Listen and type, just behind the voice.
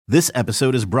This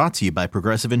episode is brought to you by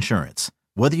Progressive Insurance.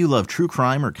 Whether you love true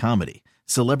crime or comedy,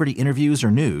 celebrity interviews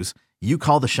or news, you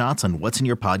call the shots on what's in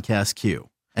your podcast queue.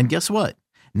 And guess what?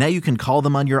 Now you can call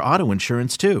them on your auto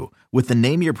insurance too with the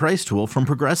Name Your Price tool from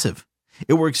Progressive.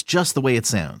 It works just the way it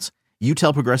sounds. You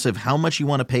tell Progressive how much you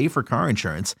want to pay for car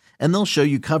insurance, and they'll show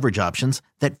you coverage options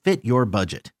that fit your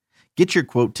budget. Get your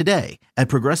quote today at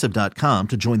Progressive.com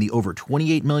to join the over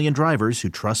 28 million drivers who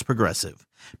trust Progressive.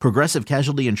 Progressive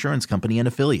Casualty Insurance Company and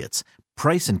Affiliates.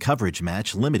 Price and coverage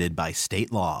match limited by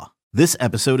state law. This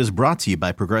episode is brought to you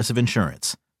by Progressive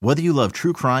Insurance. Whether you love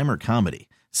true crime or comedy,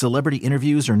 celebrity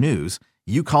interviews or news,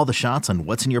 you call the shots on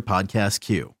what's in your podcast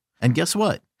queue. And guess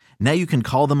what? Now you can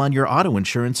call them on your auto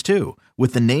insurance too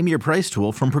with the Name Your Price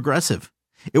tool from Progressive.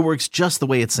 It works just the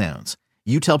way it sounds.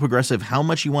 You tell Progressive how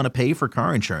much you want to pay for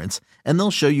car insurance, and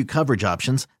they'll show you coverage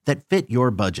options that fit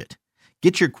your budget.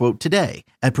 Get your quote today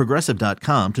at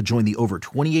Progressive.com to join the over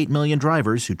 28 million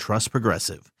drivers who trust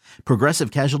Progressive. Progressive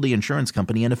Casualty Insurance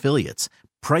Company and Affiliates.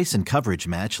 Price and coverage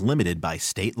match limited by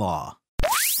state law.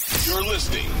 You're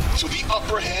listening to the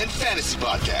Upper Hand Fantasy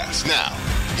Podcast. Now,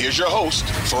 here's your host,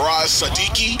 Faraz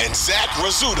Sadiki and Zach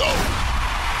Rizzuto.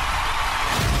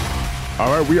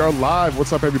 All right, we are live.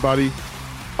 What's up, everybody?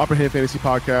 Upper Hand Fantasy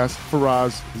Podcast.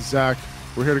 Faraz, Zach.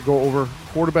 We're here to go over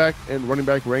quarterback and running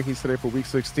back rankings today for Week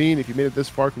 16. If you made it this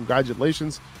far,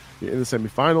 congratulations. You're in the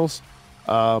semifinals.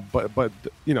 But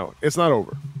you know, it's not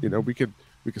over. You know, we could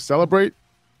celebrate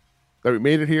that we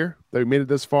made it here, that we made it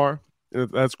this far. And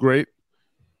that's great.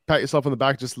 Pat yourself on the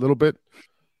back just a little bit.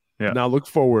 Yeah. Now look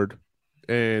forward,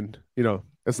 and you know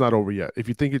it's not over yet. If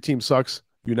you think your team sucks,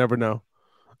 you never know,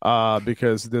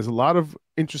 because there's a lot of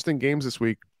interesting games this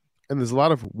week, and there's a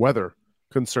lot of weather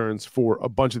concerns for a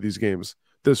bunch of these games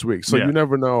this week. So you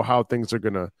never know how things are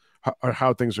gonna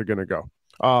go.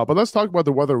 But let's talk about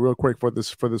the weather real quick for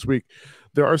this week.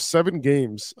 There are 7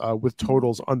 games with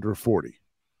totals under 40,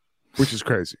 which is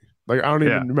crazy. Like I don't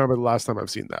even remember the last time I've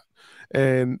seen that.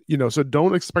 And you know, so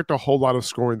don't expect a whole lot of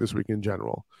scoring this week in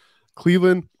general.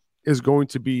 Cleveland is going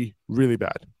to be really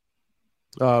bad.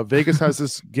 Vegas has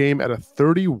this game at a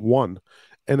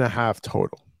 31.5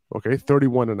 total. Okay,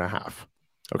 31.5.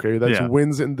 Okay, that's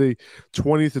winds in the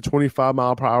 20 to 25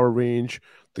 mile per hour range.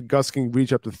 The gusts can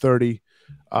reach up to 30.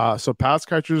 So pass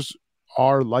catchers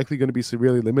are likely going to be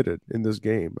severely limited in this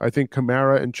game. I think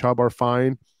Kamara and Chubb are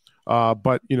fine,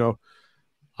 but you know,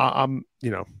 I'm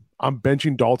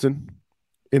benching Dalton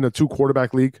in a 2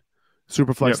 quarterback league,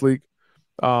 Superflex league.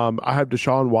 I have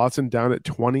Deshaun Watson down at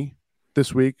 20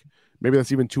 this week. Maybe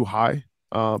that's even too high,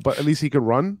 but at least he can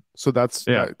run. So that's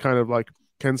that kind of like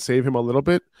can save him a little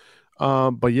bit.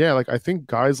 But yeah, like I think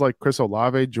guys like Chris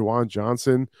Olave, Juwan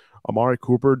Johnson, Amari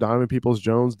Cooper, Donovan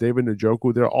Peoples-Jones, David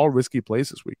Njoku, they're all risky plays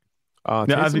this week.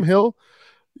 Taysom Hill,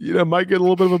 you know, might get a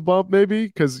little bit of a bump maybe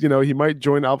because, you know, he might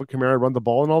join Alvin Kamara and run the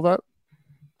ball and all that.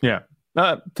 Yeah.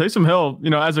 Taysom Hill, you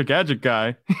know, as a gadget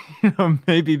guy, you know,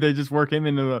 maybe they just work him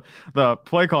into the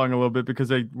play calling a little bit because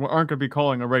they aren't going to be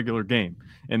calling a regular game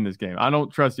in this game. I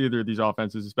don't trust either of these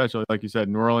offenses, especially like you said,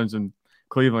 New Orleans and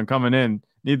Cleveland coming in.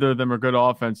 Neither of them are good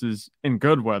offenses in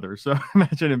good weather. So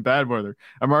imagine in bad weather.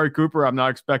 Amari Cooper, I'm not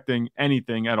expecting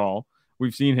anything at all.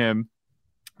 We've seen him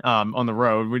on the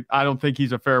road. I don't think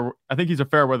he's a fair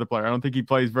weather player. I don't think he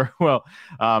plays very well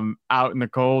out in the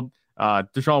cold.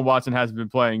 Deshaun Watson hasn't been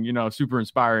playing, you know, super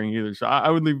inspiring either. So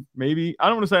I would leave maybe, I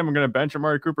don't want to say I'm going to bench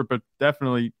Amari Cooper, but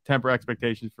definitely temper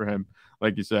expectations for him.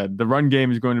 Like you said, the run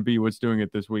game is going to be what's doing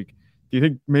it this week. Do you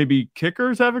think maybe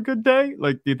kickers have a good day?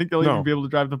 Like, do you think they'll even be able to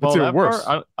drive the ball that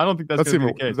far? I don't think that's going to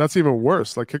be the case. That's even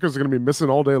worse. Like, kickers are going to be missing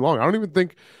all day long. I don't even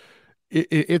think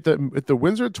if the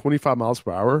winds are at 25 miles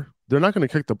per hour, they're not going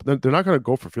to they're not going to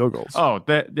go for field goals. Oh,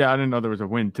 I didn't know there was a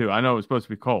wind too. I know it was supposed to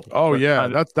be cold. Oh yeah,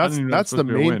 that's the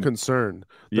main concern.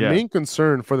 The main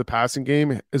concern for the passing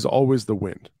game is always the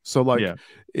wind. So like,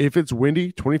 if it's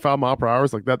windy, 25 mile per hour,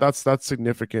 like that's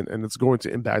significant, and it's going to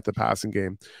impact the passing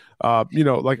game. You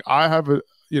know, like I had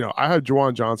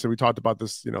Juwan Johnson. We talked about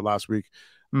this, you know, last week.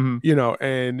 Mm-hmm. You know,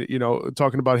 and you know,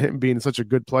 talking about him being such a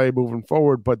good play moving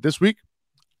forward, but this week,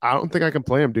 I don't think I can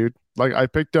play him, dude. Like I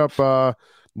picked up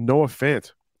Noah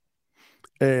Fant,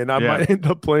 and I might end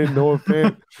up playing Noah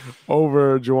Fant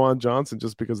over Juwan Johnson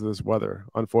just because of this weather.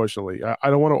 Unfortunately, I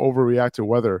don't want to overreact to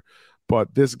weather,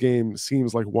 but this game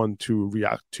seems like one to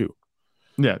react to.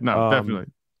 Yeah, no, definitely.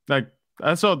 Like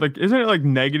I saw, like, isn't it like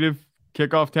negative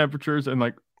kickoff temperatures in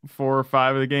like 4 or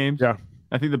 5 of the games? Yeah,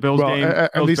 I think the Bills game,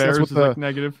 at least Bears is like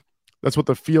negative. That's what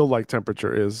the feel like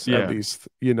temperature is, at least,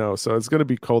 you know. So it's going to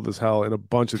be cold as hell in a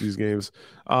bunch of these games.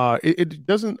 It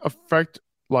doesn't affect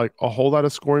like a whole lot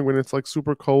of scoring when it's like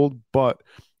super cold, but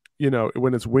you know,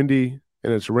 when it's windy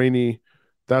and it's rainy,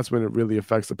 that's when it really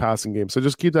affects the passing game. So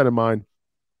just keep that in mind.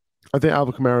 I think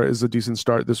Alvin Kamara is a decent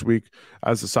start this week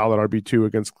as a solid RB2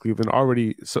 against Cleveland,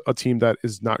 already a team that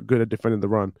is not good at defending the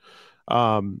run.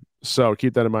 So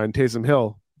keep that in mind. Taysom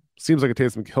Hill seems like a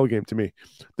Taysom Hill game to me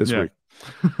this week.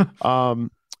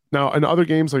 Now, in other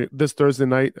games like this Thursday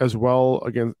night as well,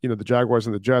 against the Jaguars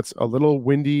and the Jets, a little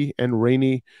windy and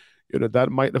rainy, that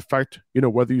might affect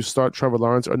whether you start Trevor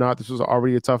Lawrence or not. This was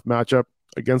already a tough matchup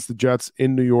against the Jets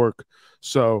in New York,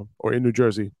 or in New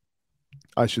Jersey,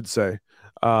 I should say.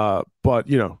 But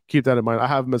keep that in mind. I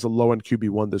have him as a low end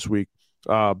QB1 this week.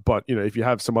 But if you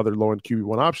have some other low end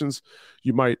QB1 options,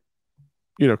 you might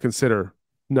consider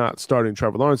not starting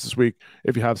Trevor Lawrence this week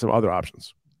if you have some other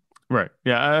options. Right.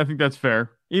 Yeah, I think that's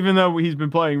fair. Even though he's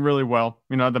been playing really well,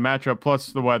 the matchup plus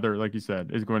the weather, like you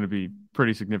said, is going to be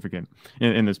pretty significant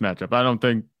in this matchup. I don't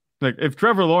think, if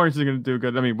Trevor Lawrence is going to do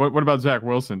good, I mean, what about Zach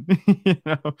Wilson?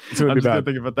 It's going to be bad.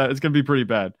 Thinking about that. It's going to be pretty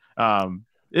bad.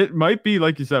 It might be,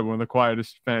 like you said, one of the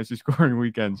quietest fantasy scoring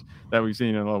weekends that we've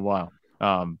seen in a little while.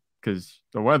 Because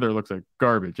the weather looks like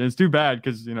garbage, and it's too bad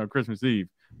because Christmas Eve.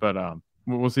 But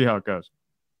we'll see how it goes.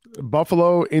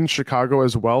 Buffalo in Chicago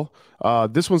as well.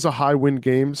 This was a high win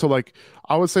game. So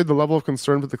I would say the level of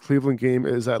concern for the Cleveland game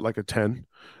is at a 10.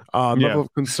 Level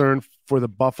of concern for the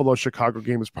Buffalo Chicago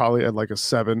game is probably at a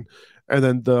 7. And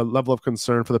then the level of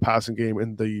concern for the passing game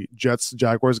in the Jets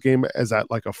Jaguars game is at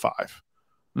a 5.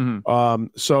 Mm-hmm.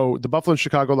 So the Buffalo and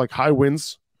Chicago, high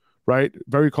winds, right?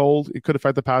 Very cold. It could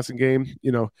affect the passing game.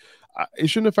 It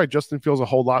shouldn't affect Justin Fields a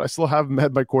whole lot. I still have him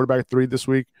at my quarterback 3 this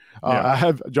week. I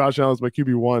have Josh Allen as my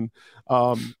QB1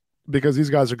 because these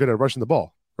guys are good at rushing the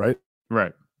ball, right?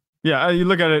 Right. Yeah, you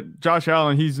look at it, Josh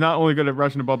Allen, he's not only good at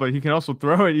rushing the ball, but he can also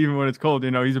throw it even when it's cold.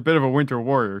 He's a bit of a winter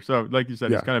warrior. So like you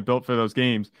said, he's kind of built for those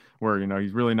games where,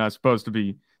 he's really not supposed to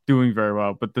be doing very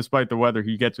well. But despite the weather,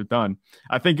 he gets it done.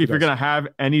 I think if you're going to have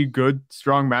any good,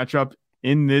 strong matchup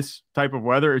in this type of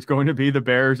weather, it's going to be the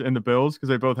Bears and the Bills because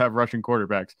they both have rushing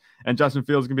quarterbacks. And Justin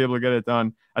Fields can be able to get it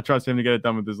done. I trust him to get it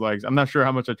done with his legs. I'm not sure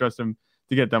how much I trust him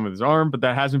to get done with his arm, but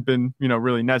that hasn't been,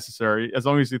 really necessary. As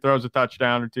long as he throws a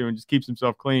touchdown or two and just keeps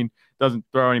himself clean, doesn't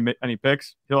throw any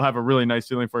picks, he'll have a really nice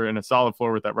ceiling for it and a solid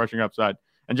floor with that rushing upside.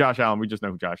 And Josh Allen, we just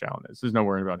know who Josh Allen is. There's no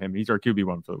worrying about him. He's our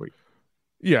QB1 for the week.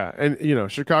 Yeah, and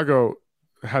Chicago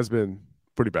has been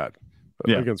pretty bad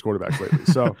against quarterbacks lately.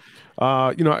 So,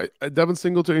 Devin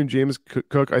Singletary and James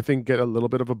Cook, I think, get a little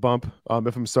bit of a bump.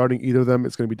 If I'm starting either of them,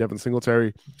 it's going to be Devin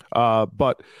Singletary.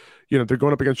 But they're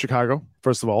going up against Chicago,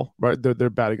 first of all, right?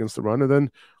 They're bad against the run. And then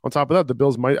on top of that, the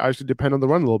Bills might actually depend on the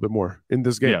run a little bit more in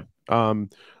this game. Yeah.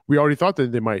 We already thought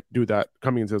that they might do that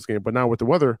coming into this game, but now with the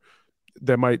weather,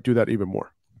 they might do that even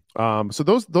more. So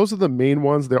those are the main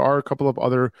ones. There are a couple of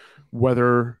other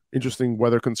interesting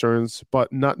weather concerns,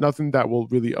 but nothing that will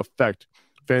really affect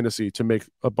fantasy to make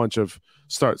a bunch of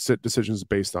start-sit decisions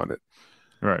based on it.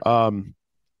 Right.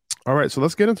 All right, so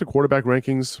let's get into quarterback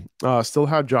rankings. Still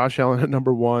have Josh Allen at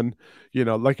number 1.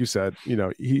 Like you said,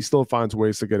 he still finds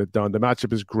ways to get it done. The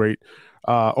matchup is great.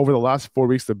 Over the last 4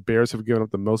 weeks, the Bears have given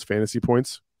up the most fantasy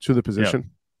points to the position.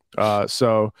 Yep.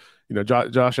 So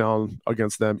Josh Allen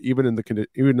against them, even in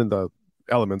the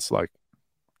elements,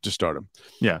 just start him.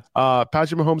 Yeah.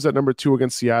 Patrick Mahomes at number 2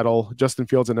 against Seattle. Justin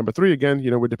Fields at number 3. Again,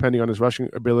 we're depending on his rushing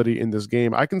ability in this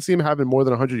game. I can see him having more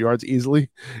than 100 yards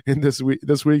easily in this week.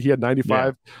 This week he had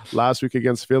 95 last week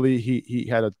against Philly. He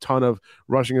had a ton of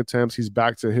rushing attempts. He's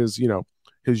back to his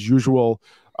usual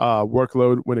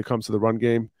workload when it comes to the run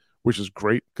game, which is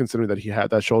great considering that he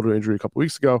had that shoulder injury a couple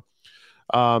weeks ago.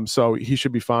 So he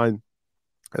should be fine.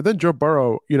 And then Joe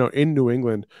Burrow, in New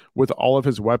England with all of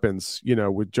his weapons,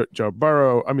 with Joe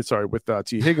Burrow, with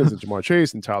T. Higgins and Jamar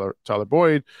Chase and Tyler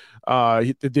Boyd.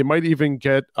 They might even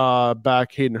get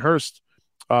back Hayden Hurst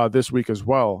this week as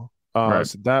well. Right.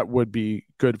 So that would be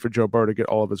good for Joe Burrow to get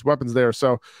all of his weapons there.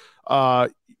 So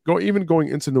going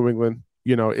into New England,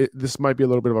 this might be a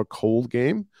little bit of a cold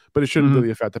game, but it shouldn't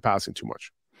really affect the passing too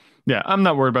much. Yeah, I'm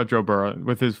not worried about Joe Burrow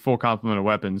with his full complement of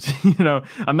weapons.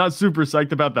 I'm not super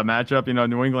psyched about the matchup.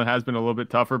 New England has been a little bit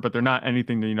tougher, but they're not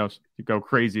anything to, to go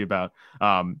crazy about.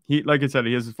 He, like I said,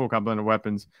 he has his full complement of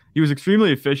weapons. He was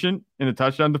extremely efficient in the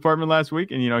touchdown department last week,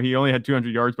 and, he only had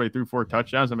 200 yards, but he threw 4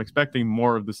 touchdowns. I'm expecting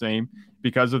more of the same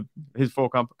because of his full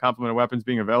complement of weapons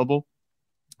being available.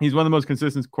 He's one of the most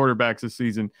consistent quarterbacks this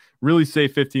season. Really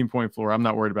safe 15-point floor. I'm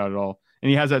not worried about it at all. And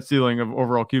he has that ceiling of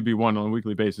overall QB1 on a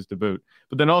weekly basis to boot.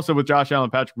 But then also with Josh Allen,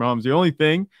 Patrick Mahomes, the only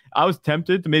thing I was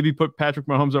tempted to maybe put Patrick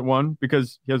Mahomes at 1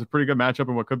 because he has a pretty good matchup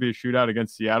in what could be a shootout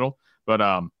against Seattle. But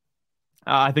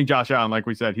I think Josh Allen, like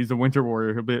we said, he's the winter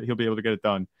warrior. He'll be able to get it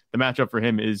done. The matchup for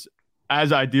him is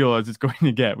as ideal as it's going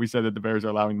to get. We said that the Bears are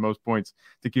allowing the most points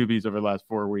to QBs over the last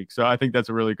 4 weeks. So I think that's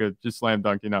a really good, just slam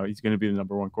dunk. He's going to be the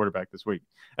number one quarterback this week.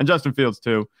 And Justin Fields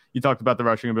too. You talked about the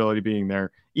rushing ability being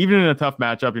there. Even in a tough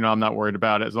matchup, I'm not worried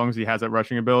about it. As long as he has that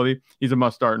rushing ability, he's a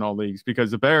must start in all leagues, because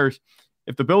the Bears,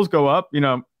 if the Bills go up,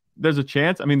 there's a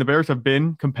chance. I mean, the Bears have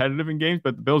been competitive in games,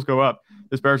 but the Bills go up,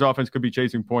 this Bears offense could be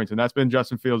chasing points, and that's been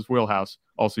Justin Fields' wheelhouse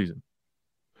all season.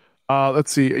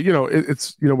 Let's see.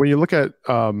 It's when you look at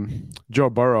Joe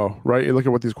Burrow, right? You look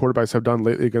at what these quarterbacks have done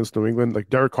lately against New England. Like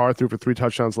Derek Carr threw for 3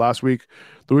 touchdowns last week.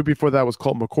 The week before that was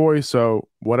Colt McCoy. So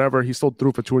whatever, he still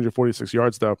threw for 246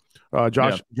 yards though.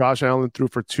 Josh Allen threw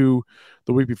for 2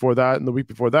 the week before that, and the week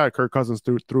before that, Kirk Cousins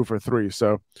threw for 3.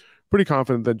 So pretty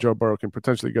confident that Joe Burrow can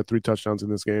potentially get 3 touchdowns in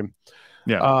this game.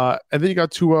 Yeah. And then you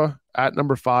got Tua at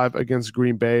number 5 against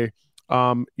Green Bay.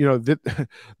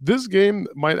 This game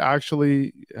might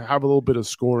actually have a little bit of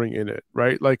scoring in it,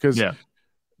 right? Like, because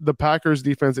the Packers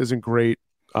defense isn't great.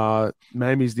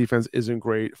 Miami's defense isn't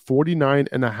great.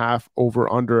 49.5 over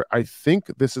under. I think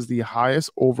this is the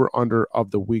highest over under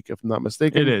of the week, if I'm not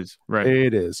mistaken. It is, right?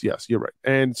 It is. Yes, you're right.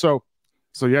 And so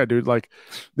yeah, dude, like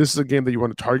this is a game that you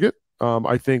want to target.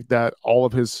 I think that all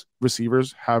of his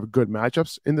receivers have good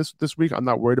matchups in this week. I'm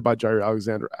not worried about Jair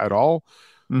Alexander at all.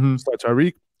 Start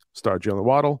Tyreek, start Jalen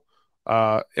Waddle.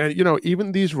 And,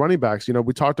 even these running backs,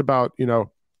 we talked about,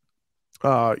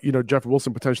 Jeff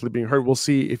Wilson potentially being hurt. We'll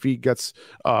see if he gets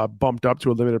bumped up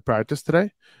to a limited practice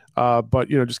today. But,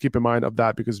 just keep in mind of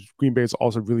that, because Green Bay is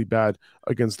also really bad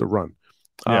against the run.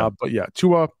 But yeah,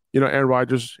 Tua, Aaron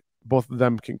Rodgers, both of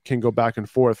them can go back and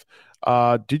forth.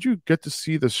 Did you get to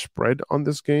see the spread on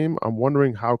this game? I'm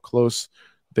wondering how close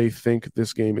they think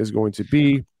this game is going to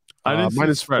be. I didn't see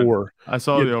 -4. I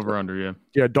saw the over under.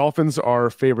 Yeah. Dolphins are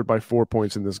favored by 4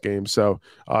 points in this game, so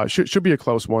should be a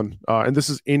close one. And this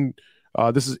is in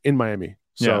Miami,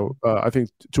 so I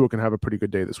think Tua can have a pretty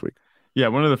good day this week. Yeah,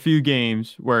 one of the few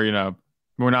games where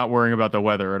we're not worrying about the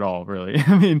weather at all, really.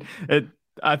 I mean,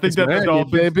 I think that the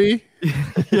Dolphins, baby.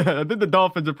 I think the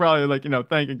Dolphins are probably like,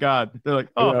 thanking God. They're like,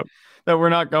 that we're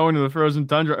not going to the frozen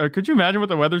tundra. Could you imagine what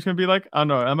the weather's going to be like? I don't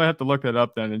know. I might have to look that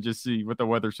up then and just see what the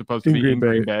weather's supposed to be in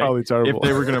Green Bay. Probably terrible. If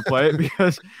they were going to play it,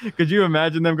 because could you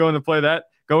imagine them going to play that,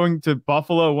 going to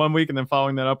Buffalo one week and then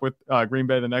following that up with Green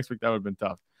Bay the next week? That would have been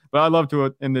tough. But I love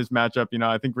to in this matchup.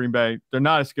 I think Green Bay, they're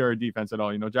not a scary defense at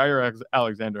all. Jair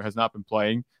Alexander has not been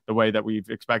playing the way that we've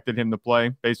expected him to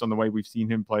play based on the way we've seen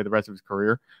him play the rest of his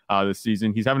career this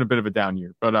season. He's having a bit of a down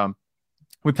year. But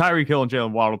with Tyreek Hill and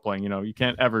Jalen Waddle playing, you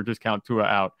can't ever just count Tua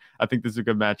out. I think this is a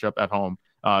good matchup at home.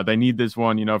 They need this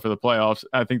one, for the playoffs.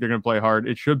 I think they're going to play hard.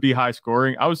 It should be high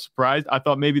scoring. I was surprised. I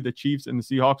thought maybe the Chiefs and the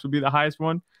Seahawks would be the highest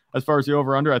one as far as the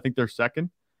over-under. I think they're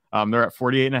second. They're at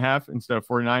 48.5 instead of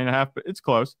 49.5, but it's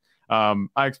close. I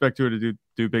expect Tua to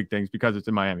do big things because it's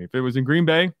in Miami. If it was in Green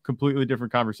Bay, completely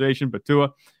different conversation. But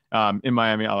Tua in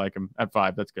Miami, I like him at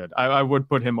 5. That's good. I would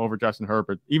put him over Justin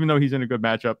Herbert, even though he's in a good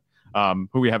matchup.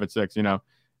 Who we have at 6,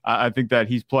 I think that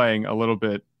he's playing a little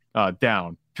bit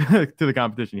down to the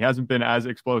competition. He hasn't been as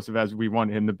explosive as we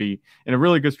wanted him to be in a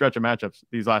really good stretch of matchups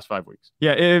these last 5 weeks.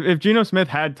 Yeah, if Geno Smith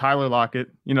had Tyler Lockett,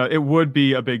 it would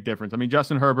be a big difference. I mean,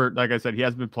 Justin Herbert, like I said, he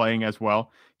hasn't been playing as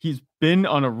well. He's been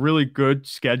on a really good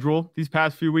schedule these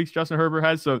past few weeks, Justin Herbert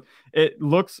has. So it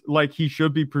looks like he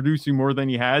should be producing more than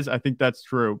he has. I think that's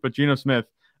true. But Geno Smith,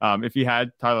 if he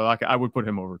had Tyler Lockett, I would put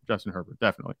him over Justin Herbert,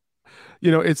 definitely.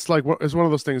 It's like, it's one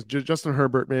of those things. Justin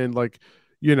Herbert, man, like,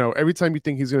 every time you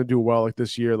think he's going to do well, like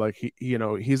this year, like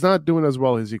he's not doing as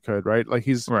well as he could, right? Like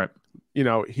he's right.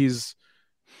 He's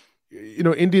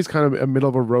Indy's kind of a middle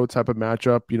of a road type of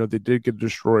matchup. They did get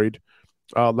destroyed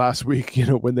last week.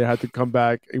 When they had to come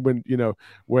back, when the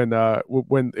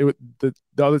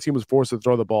other team was forced to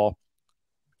throw the ball.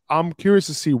 I'm curious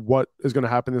to see what is going to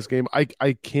happen in this game.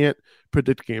 I can't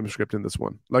predict game script in this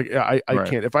one. Like I right.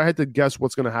 can't. If I had to guess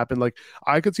what's going to happen, like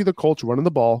I could see the Colts running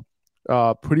the ball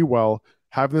pretty well,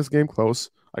 having this game close.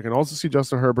 I can also see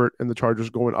Justin Herbert and the Chargers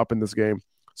going up in this game.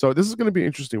 So this is going to be an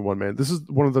interesting one, man. This is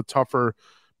one of the tougher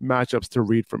matchups to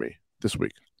read for me this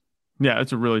week. Yeah,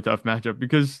 it's a really tough matchup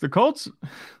because the Colts,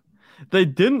 they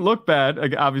didn't look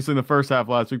bad, obviously, in the first half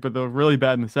last week, but they were really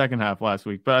bad in the second half last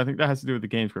week. But I think that has to do with the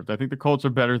game script. I think the Colts are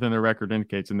better than their record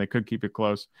indicates, and they could keep it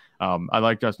close. I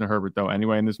like Justin Herbert, though,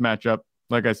 anyway, in this matchup.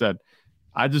 Like I said,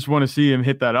 I just want to see him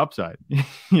hit that upside.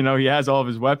 He has all of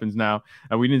his weapons now,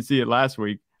 and we didn't see it last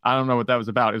week. I don't know what that was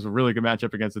about. It was a really good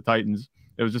matchup against the Titans.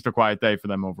 It was just a quiet day for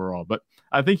them overall. But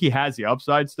I think he has the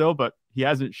upside still, but he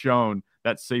hasn't shown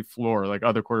that safe floor like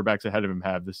other quarterbacks ahead of him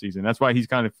have this season. That's why he's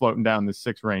kind of floating down this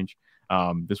 6 range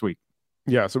this week.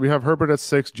 Yeah, so we have Herbert at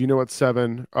 6, Geno at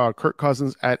 7, Kirk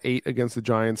Cousins at 8 against the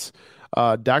Giants,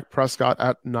 Dak Prescott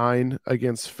at 9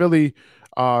 against Philly.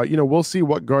 We'll see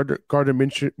what Gardner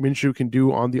Minshew can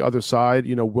do on the other side.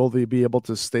 Will they be able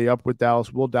to stay up with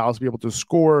Dallas? Will Dallas be able to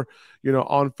score,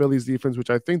 on Philly's defense,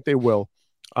 which I think they will.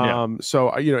 Yeah.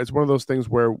 It's one of those things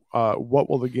where what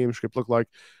will the game script look like?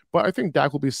 But I think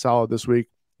Dak will be solid this week.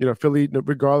 Philly,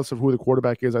 regardless of who the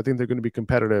quarterback is, I think they're going to be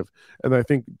competitive. And I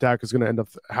think Dak is going to end up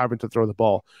having to throw the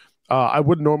ball. I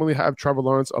would normally have Trevor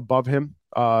Lawrence above him,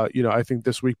 I think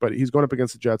this week, but he's going up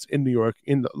against the Jets in New York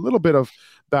in a little bit of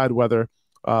bad weather.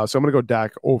 So I'm going to go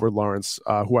Dak over Lawrence,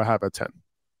 who I have at 10.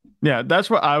 Yeah, that's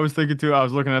what I was thinking too. I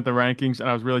was looking at the rankings and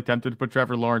I was really tempted to put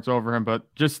Trevor Lawrence over him,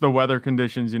 but just the weather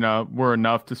conditions, were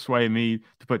enough to sway me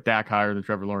to put Dak higher than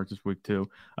Trevor Lawrence this week too.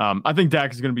 I think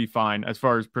Dak is going to be fine as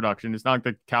far as production. It's not like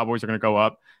the Cowboys are going to go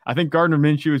up. I think Gardner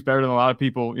Minshew is better than a lot of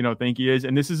people, think he is.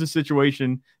 And this is a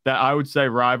situation that I would say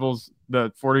rivals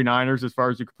the 49ers as far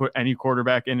as you could put any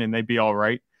quarterback in and they'd be all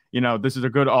right. This is a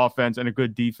good offense and a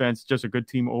good defense, just a good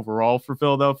team overall for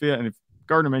Philadelphia. And if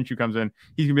Gardner Minshew comes in,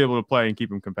 he's gonna be able to play and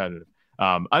keep him competitive.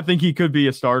 I think he could be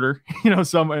a starter,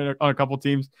 on a couple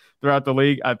teams throughout the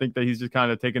league. I think that he's just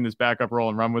kind of taking this backup role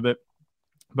and run with it.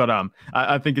 But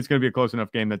I think it's going to be a close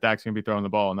enough game that Dak's going to be throwing the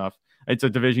ball enough. It's a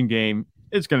division game.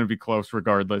 It's going to be close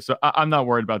regardless. So I'm not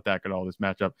worried about Dak at all, this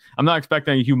matchup. I'm not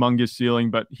expecting a humongous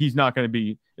ceiling, but it's not going to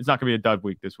be a dud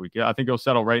week this week. Yeah, I think he'll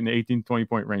settle right in the 18, 20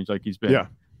 point range like he's been. Yeah.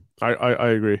 I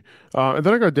agree. And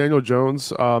then I got Daniel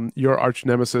Jones, your arch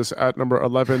nemesis, at number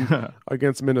 11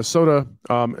 against Minnesota.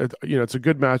 It's a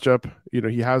good matchup.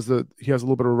 He has a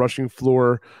little bit of a rushing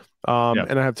floor.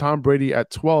 And I have Tom Brady at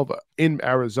 12 in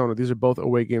Arizona. These are both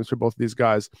away games for both of these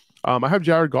guys. I have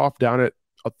Jared Goff down at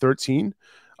 13.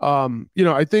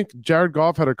 I think Jared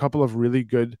Goff had a couple of really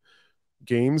good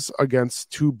games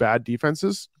against two bad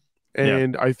defenses.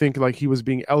 And I think he was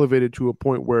being elevated to a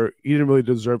point where he didn't really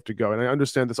deserve to go. And I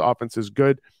understand this offense is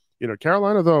good.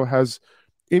 Carolina, though, I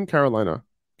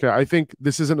think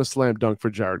this isn't a slam dunk for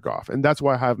Jared Goff. And that's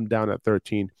why I have him down at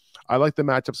 13. I like the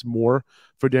matchups more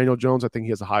for Daniel Jones. I think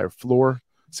he has a higher floor.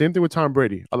 Same thing with Tom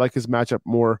Brady. I like his matchup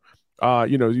more.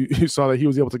 You saw that he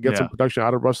was able to get some production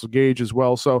out of Russell Gage as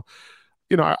well. So,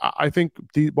 I think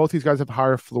both these guys have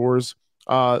higher floors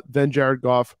than Jared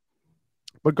Goff.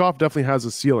 But Goff definitely has a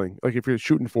ceiling. If you're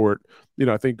shooting for it,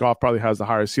 I think Goff probably has the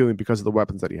higher ceiling because of the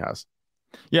weapons that he has.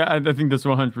 Yeah, I think that's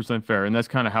 100% fair. And that's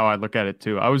kind of how I look at it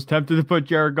too. I was tempted to put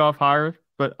Jared Goff higher,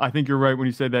 but I think you're right when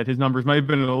you say that his numbers might have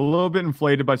been a little bit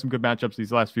inflated by some good matchups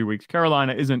these last few weeks.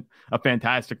 Carolina isn't a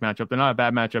fantastic matchup. They're not a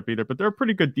bad matchup either, but they're a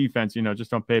pretty good defense,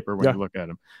 just on paper when you look at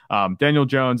them. Daniel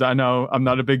Jones, I know I'm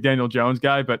not a big Daniel Jones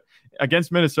guy, but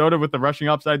against Minnesota with the rushing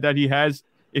upside that he has,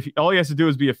 all he has to do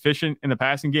is be efficient in the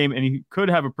passing game, and he could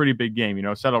have a pretty big game,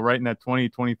 settle right in that 20,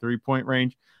 23 point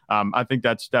range. I think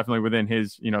that's definitely within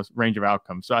his, range of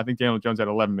outcomes. So I think Daniel Jones at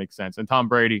 11 makes sense. And Tom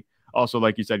Brady, also,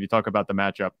 like you said, you talk about the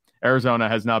matchup. Arizona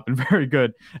has not been very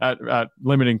good at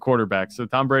limiting quarterbacks. So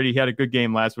Tom Brady, he had a good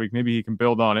game last week. Maybe he can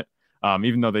build on it,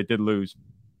 even though they did lose.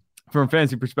 From a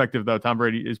fantasy perspective, though, Tom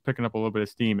Brady is picking up a little bit of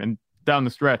steam. And down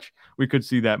the stretch, we could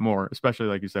see that more, especially,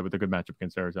 like you said, with a good matchup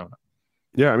against Arizona.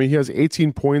 Yeah, I mean, he has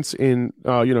 18 points in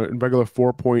regular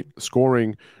 4-point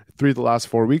scoring 3 of the last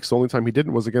 4 weeks. The only time he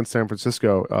didn't was against San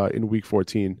Francisco in week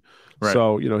 14. Right.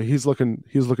 So, he's looking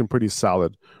pretty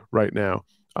solid right now.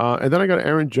 And then I got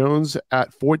Aaron Jones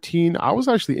at 14. I was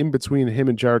actually in between him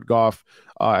and Jared Goff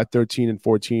at 13 and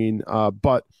 14.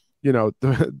 But,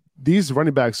 these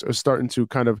running backs are starting to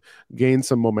kind of gain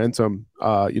some momentum,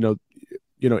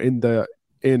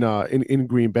 in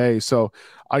Green Bay. So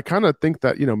I kind of think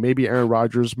that, maybe Aaron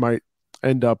Rodgers might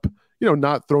end up,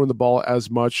 not throwing the ball as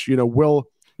much.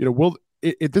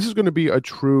 If this is going to be a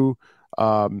true,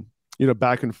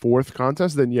 back and forth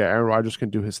contest, then Aaron Rodgers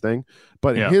can do his thing.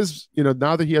 But his,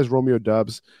 now that he has Romeo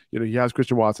Doubs, he has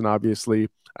Christian Watson, obviously.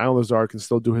 Allen Lazard can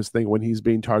still do his thing when he's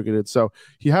being targeted. So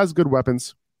he has good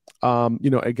weapons.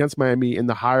 Against Miami in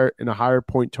a higher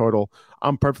point total,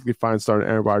 I'm perfectly fine starting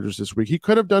Aaron Rodgers this week. He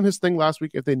could have done his thing last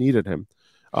week if they needed him,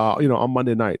 on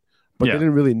Monday night, but they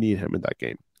didn't really need him in that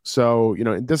game. So,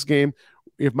 in this game,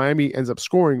 if Miami ends up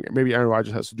scoring, maybe Aaron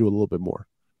Rodgers has to do a little bit more.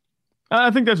 I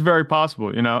think that's very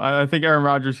possible. I think Aaron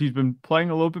Rodgers, he's been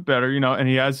playing a little bit better, and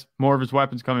he has more of his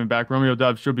weapons coming back. Romeo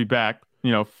Doubs should be back.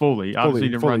 Fully. Obviously,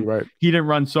 he didn't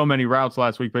run so many routes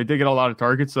last week, but he did get a lot of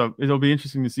targets. So it'll be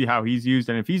interesting to see how he's used.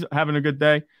 And if he's having a good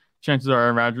day, chances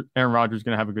are Aaron Rodgers is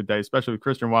going to have a good day, especially with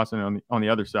Christian Watson on the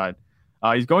other side.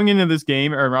 He's going into this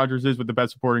game. Aaron Rodgers is with the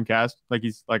best supporting cast. Like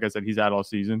I said, he's out all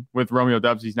season. With Romeo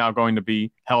Doubs, he's now going to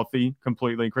be healthy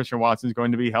completely. Christian Watson's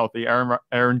going to be healthy.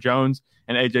 Aaron Jones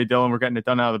and A.J. Dillon were getting it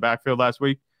done out of the backfield last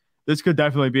week. This could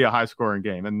definitely be a high-scoring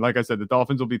game. And like I said, the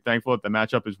Dolphins will be thankful that the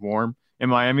matchup is warm in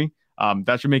Miami.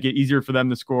 That should make it easier for them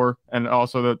to score, and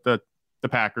also the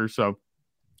Packers. So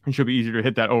it should be easier to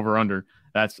hit that over-under.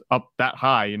 That's up that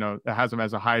high. It has them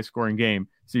as a high-scoring game.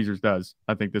 Caesars does,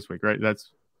 I think, this week, right?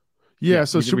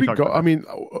 So should we go? I mean,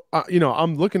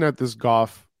 I'm looking at this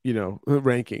Goff,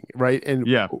 ranking, right? And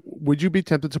would you be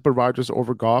tempted to put Rodgers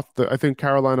over Goff? I think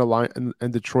Carolina line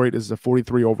and Detroit is a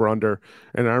 43 over under,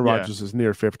 and Aaron Rodgers is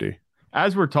near 50.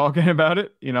 As we're talking about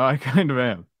it, I kind of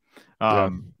am.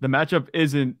 The matchup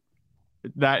isn't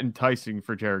that enticing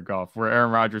for Jared Goff, where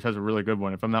Aaron Rodgers has a really good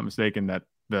one. If I'm not mistaken, that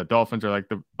the Dolphins are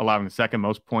allowing the second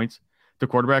most points to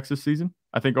quarterbacks this season,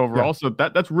 I think, overall. So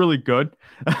that's really good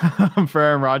for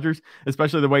Aaron Rodgers,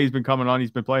 especially the way he's been coming on.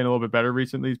 He's been playing a little bit better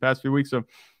recently these past few weeks. So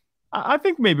I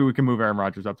think maybe we can move Aaron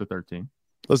Rodgers up to 13.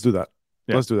 Let's do that.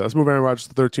 Yeah. Let's do that. Let's move Aaron Rodgers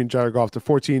to 13, Jared Goff to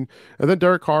 14, and then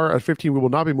Derek Carr at 15. We will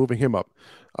not be moving him up.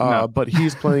 No. But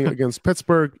he's playing against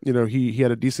Pittsburgh. He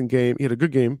had a decent game. He had a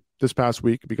good game this past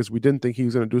week because we didn't think he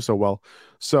was going to do so well.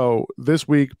 So this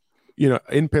week,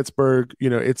 in Pittsburgh,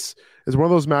 it's one of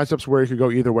those matchups where it could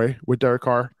go either way with Derek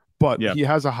Carr, but he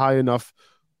has a high enough,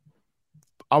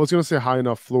 I was going to say high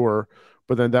enough floor,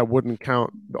 but then that wouldn't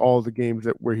count all the games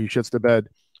where he shits the bed.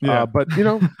 Yeah. But,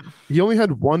 he only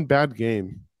had one bad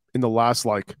game in the last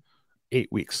 8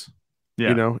 weeks.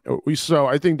 Yeah. So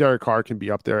I think Derek Carr can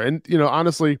be up there. And,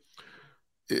 honestly,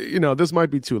 this might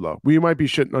be too low. We might be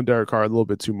shitting on Derek Carr a little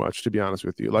bit too much, to be honest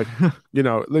with you.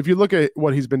 If you look at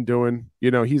what he's been doing,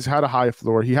 he's had a high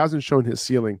floor. He hasn't shown his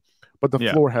ceiling, but the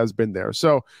floor has been there.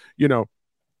 So,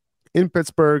 in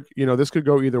Pittsburgh, this could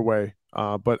go either way.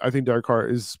 But I think Derek Carr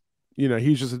is,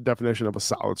 he's just a definition of a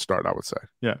solid start, I would say.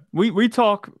 Yeah. We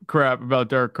talk crap about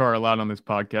Derek Carr a lot on this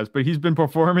podcast, but he's been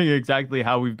performing exactly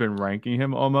how we've been ranking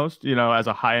him almost, as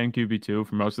a high-end QB2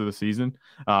 for most of the season.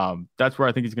 That's where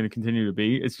I think he's going to continue to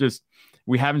be. It's just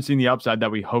we haven't seen the upside that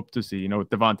we hope to see, with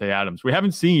Davante Adams. We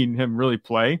haven't seen him really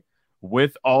play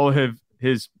with all of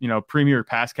his premier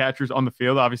pass catchers on the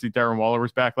field. Obviously, Darren Waller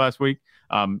was back last week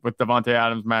with Davante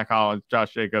Adams, Mac Hollins,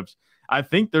 Josh Jacobs. I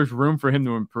think there's room for him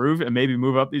to improve and maybe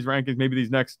move up these rankings, maybe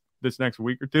this next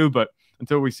week or two. But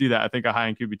until we see that, I think a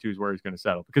high-end QB2 is where he's going to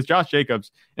settle. Because Josh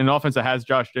Jacobs, in an offense that has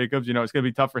Josh Jacobs, it's going to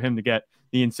be tough for him to get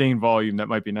the insane volume that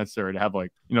might be necessary to have the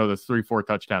 3-4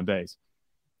 touchdown days.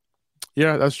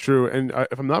 Yeah, that's true. And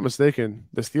if I'm not mistaken,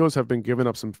 the Steelers have been giving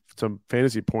up some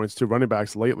fantasy points to running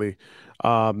backs lately.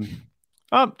 I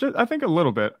think a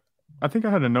little bit. I think I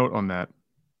had a note on that.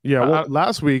 Yeah, well,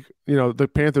 last week, the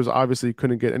Panthers obviously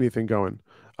couldn't get anything going,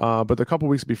 but the couple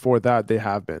weeks before that, they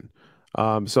have been.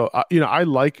 I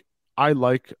like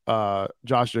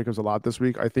Josh Jacobs a lot this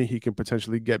week. I think he can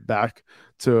potentially get back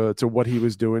to what he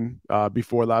was doing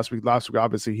before last week. Last week,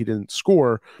 obviously, he didn't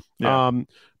score. Yeah.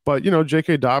 But,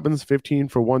 J.K. Dobbins, 15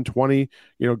 for 120.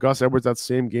 Gus Edwards, that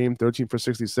same game, 13 for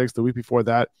 66. The week before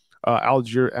that,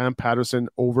 Algier and Patterson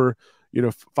over,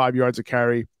 5 yards a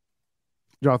carry.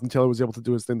 Jonathan Taylor was able to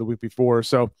do his thing the week before.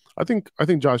 So I think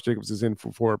Josh Jacobs is in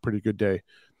for a pretty good day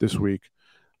this week.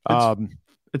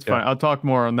 It's fine. I'll talk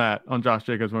more on Josh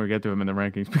Jacobs when we get to him in the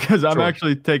rankings, because I'm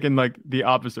actually taking the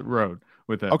opposite road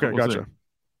with it. Okay, gotcha.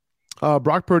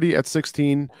 Brock Purdy at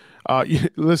 16.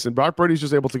 Listen, Brock Purdy's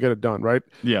just able to get it done, right?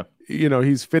 Yeah.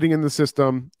 He's fitting in the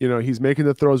system. He's making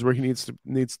the throws where he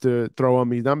needs to throw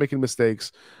them. He's not making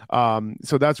mistakes.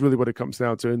 So that's really what it comes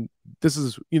down to. And this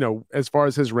is, as far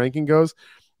as his ranking goes,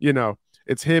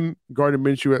 it's him, Gardner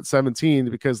Minshew at 17,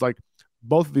 because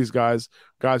both of these guys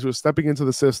who are stepping into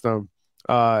the system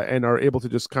and are able to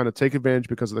just kind of take advantage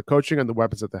because of the coaching and the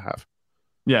weapons that they have.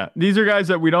 Yeah, these are guys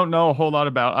that we don't know a whole lot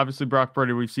about. Obviously, Brock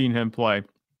Purdy, we've seen him play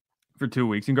for 2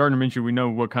 weeks. And Gardner Minshew, we know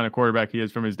what kind of quarterback he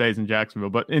is from his days in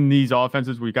Jacksonville. But in these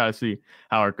offenses, we got to see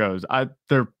how it goes.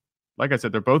 They're like I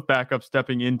said, they're both backups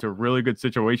stepping into really good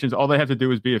situations. All they have to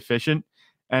do is be efficient.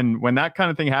 And when that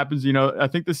kind of thing happens, I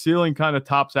think the ceiling kind of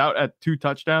tops out at 2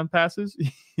 touchdown passes.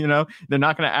 They're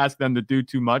not going to ask them to do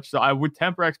too much. So I would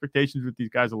temper expectations with these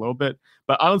guys a little bit.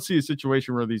 But I don't see a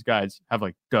situation where these guys have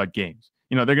dud games.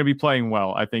 They're going to be playing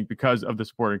well, I think, because of the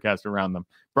supporting cast around them.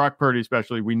 Brock Purdy,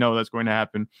 especially, we know that's going to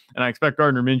happen. And I expect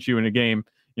Gardner Minshew in a game,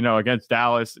 against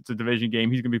Dallas. It's a division game.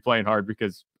 He's going to be playing hard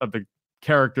because of the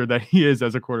character that he is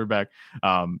as a quarterback.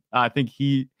 I think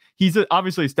he's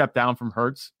obviously a step down from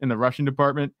Hurts in the rushing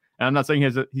department. And I'm not saying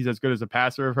he's as good as a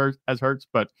passer as Hurts,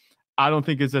 but I don't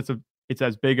think it's it's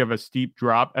as big of a steep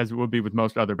drop as it would be with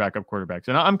most other backup quarterbacks.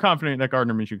 And I'm confident that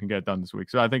Gardner Minshew can get it done this week.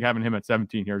 So I think having him at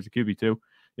 17 here as a QB2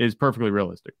 is perfectly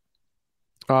realistic.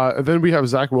 And then we have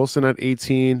Zach Wilson at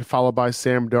 18, followed by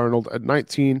Sam Darnold at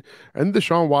 19, and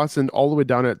Deshaun Watson all the way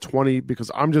down at 20, because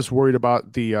I'm just worried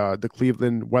about the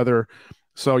Cleveland weather.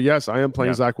 So yes, I am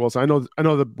playing Zach Wilson. I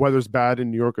know the weather's bad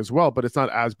in New York as well, but it's not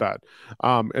as bad.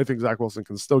 I think Zach Wilson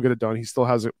can still get it done. He still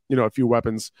has a few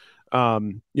weapons.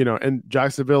 And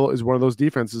Jacksonville is one of those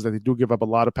defenses that they do give up a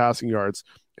lot of passing yards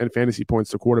and fantasy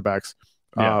points to quarterbacks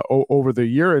over the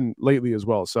year and lately as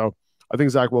well. So I think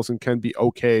Zach Wilson can be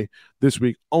okay this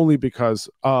week only because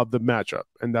of the matchup,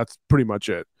 and that's pretty much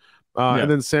it.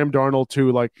 And then Sam Darnold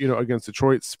too, against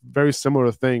Detroit, it's very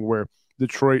similar thing where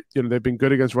Detroit, they've been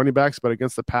good against running backs, but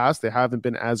against the pass, they haven't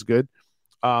been as good.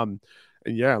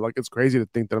 It's crazy to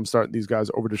think that I'm starting these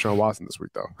guys over Deshaun Watson this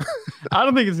week, though. I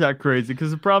don't think it's that crazy, because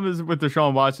the problem is with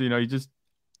Deshaun Watson, he just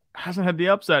hasn't had the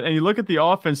upside. And you look at the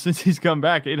offense since he's come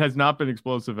back, it has not been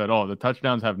explosive at all. The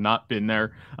touchdowns have not been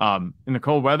there. In the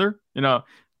cold weather,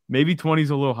 maybe 20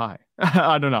 is a little high.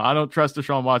 I don't know. I don't trust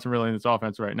Deshaun Watson really in this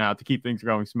offense right now to keep things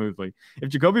going smoothly. If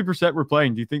Jacoby Brissett were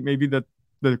playing, do you think maybe that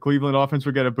the Cleveland offense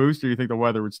would get a boost, or do you think the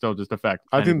weather would still just affect?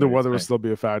 I think the weather would still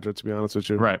be a factor, to be honest with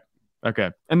you. Right.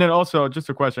 Okay. And then also, just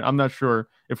a question. I'm not sure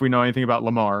if we know anything about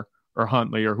Lamar or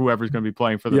Huntley or whoever's going to be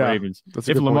playing for the Ravens. If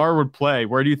Lamar would play,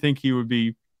 where do you think he would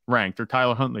be ranked? Or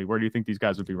Tyler Huntley, where do you think these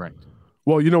guys would be ranked?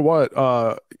 Well, you know what?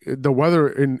 The weather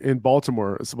in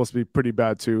Baltimore is supposed to be pretty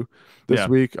bad too this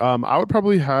week. I would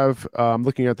probably have,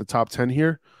 looking at the top 10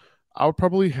 here, I would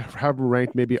probably have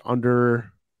ranked maybe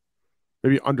under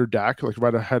Dak, like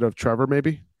right ahead of Trevor,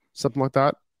 maybe something like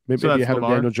that. Maybe ahead of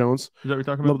Daniel Jones. Is that what you're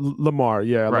talking about? Lamar,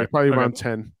 yeah, right. Like probably around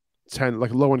 10,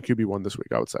 like low end QB1 this week,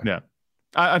 I would say. Yeah,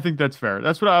 I think that's fair.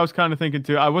 That's what I was kind of thinking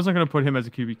too. I wasn't going to put him as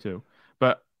a QB2,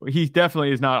 but he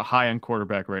definitely is not a high end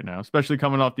quarterback right now, especially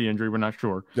coming off the injury. We're not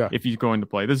sure if he's going to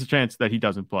play. There's a chance that he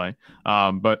doesn't play.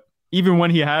 But even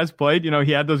when he has played,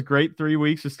 he had those great 3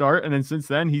 weeks to start, and then since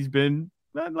then he's been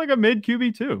like a mid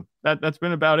QB2. That's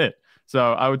been about it.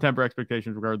 So I would temper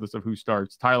expectations regardless of who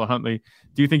starts. Tyler Huntley,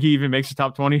 do you think he even makes the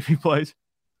top 20 if he plays?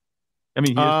 I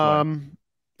mean, he is playing.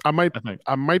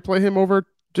 I might play him over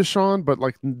Deshaun, but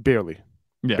like barely.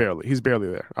 Yeah. Barely. He's barely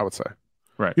there, I would say.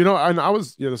 Right. And I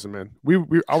was, listen, man,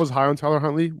 I was high on Tyler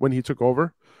Huntley when he took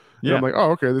over. Yeah. I'm like,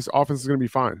 oh, okay, this offense is going to be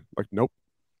fine. Like, nope.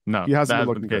 No, he hasn't been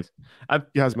looking good.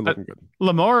 He hasn't been looking good.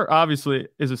 Lamar obviously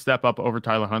is a step up over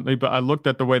Tyler Huntley, but I looked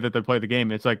at the way that they play the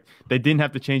game. It's like they didn't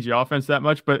have to change the offense that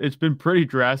much, but it's been pretty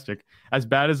drastic. As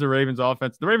bad as the Ravens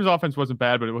offense wasn't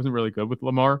bad, but it wasn't really good with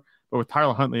Lamar. But with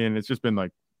Tyler Huntley, and it's just been like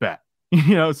bad.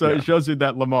 It shows you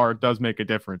that Lamar does make a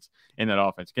difference in that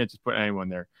offense. You can't just put anyone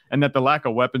there. And that the lack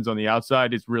of weapons on the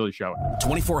outside is really showing.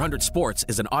 2400 Sports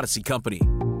is an Odyssey company.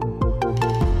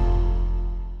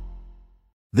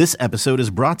 This episode is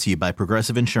brought to you by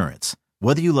Progressive Insurance.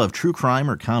 Whether you love true crime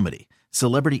or comedy,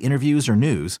 celebrity interviews or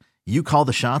news, you call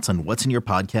the shots on what's in your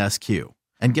podcast queue.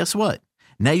 And guess what?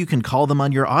 Now you can call them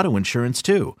on your auto insurance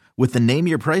too with the Name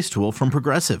Your Price tool from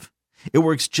Progressive. It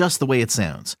works just the way it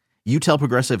sounds. You tell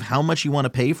Progressive how much you want to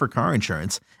pay for car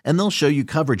insurance, and they'll show you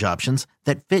coverage options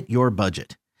that fit your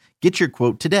budget. Get your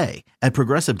quote today at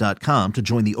Progressive.com to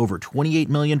join the over 28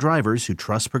 million drivers who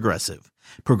trust Progressive.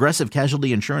 Progressive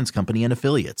Casualty Insurance Company and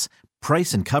Affiliates.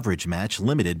 Price and coverage match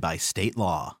limited by state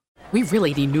law. We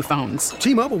really need new phones.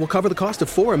 T-Mobile will cover the cost of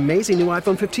 4 amazing new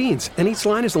iPhone 15s, and each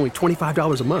line is only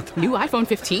 $25 a month. New iPhone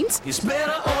 15s? It's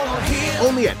better over here.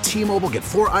 Only at T-Mobile, get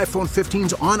 4 iPhone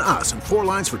 15s on us and 4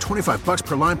 lines for $25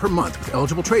 per line per month with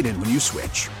eligible trade-in when you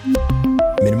switch.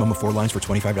 Minimum of 4 lines for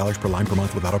 $25 per line per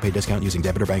month with autopay discount using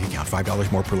debit or bank account.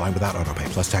 $5 more per line without autopay,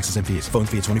 plus taxes and fees. Phone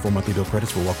fee at 24 monthly bill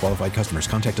credits for well-qualified customers.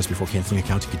 Contact us before canceling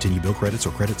account to continue bill credits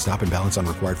or credit stop and balance on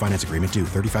required finance agreement due.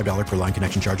 $35 per line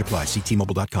connection charge applies. See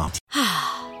T-Mobile.com.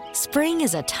 Spring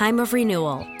is a time of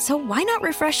renewal, so why not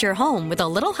refresh your home with a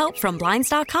little help from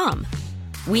Blinds.com?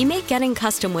 We make getting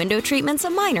custom window treatments a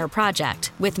minor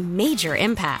project with major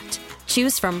impact.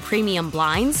 Choose from premium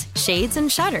blinds, shades, and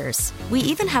shutters. We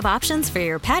even have options for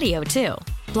your patio, too.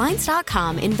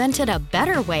 Blinds.com invented a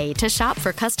better way to shop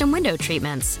for custom window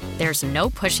treatments. There's no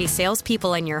pushy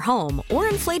salespeople in your home or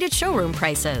inflated showroom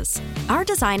prices. Our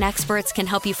design experts can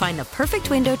help you find the perfect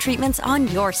window treatments on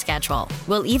your schedule.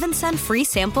 We'll even send free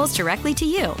samples directly to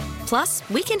you. Plus,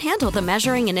 we can handle the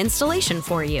measuring and installation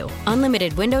for you.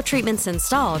 Unlimited window treatments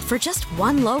installed for just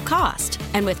one low cost.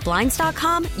 And with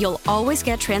Blinds.com, you'll always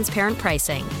get transparent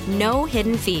pricing. No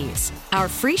hidden fees. Our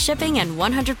free shipping and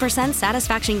 100%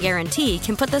 satisfaction guarantee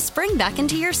can put the spring back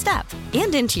into your step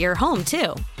and into your home,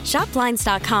 too. Shop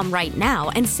Blinds.com right now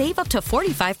and save up to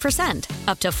 45%.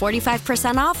 Up to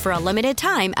 45% off for a limited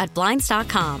time at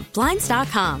Blinds.com.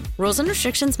 Blinds.com. Rules and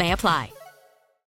restrictions may apply.